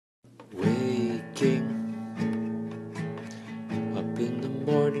Waking up in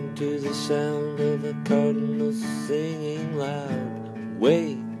the morning to the sound of a cardinal singing loud.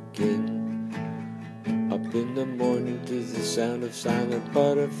 Waking up in the morning to the sound of silent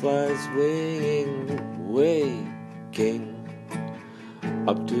butterflies winging. Waking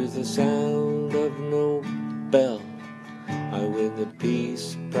up to the sound of no bell. I win the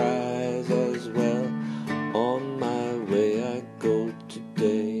peace prize as well. On my way I go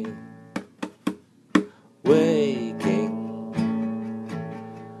today. Waking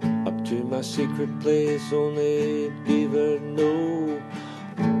up to my secret place, only beaver know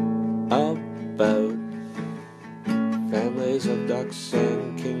about. Families of ducks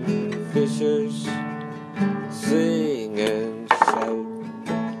and kingfishers sing and shout.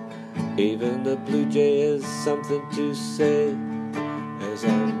 Even the blue jay has something to say as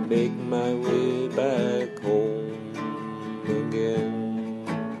I make my way back home again.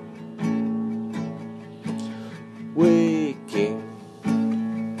 Waking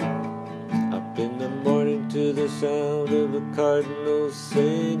up in the morning to the sound of a cardinal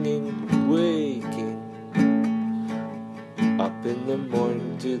singing. Waking up in the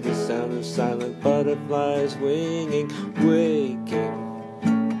morning to the sound of silent butterflies winging. Waking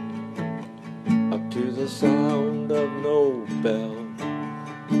up to the sound of no bell.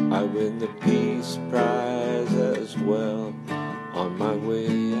 I win the peace prize as well. On my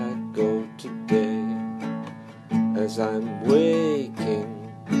way I go today. As I'm waking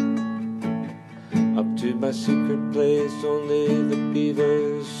up to my secret place, only the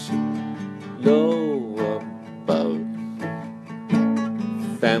beavers know about.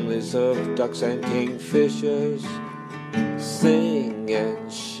 Families of ducks and kingfishers sing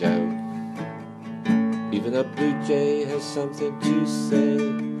and shout. Even a blue jay has something to say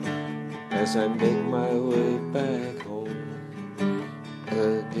as I make my way back home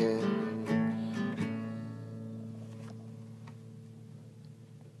again.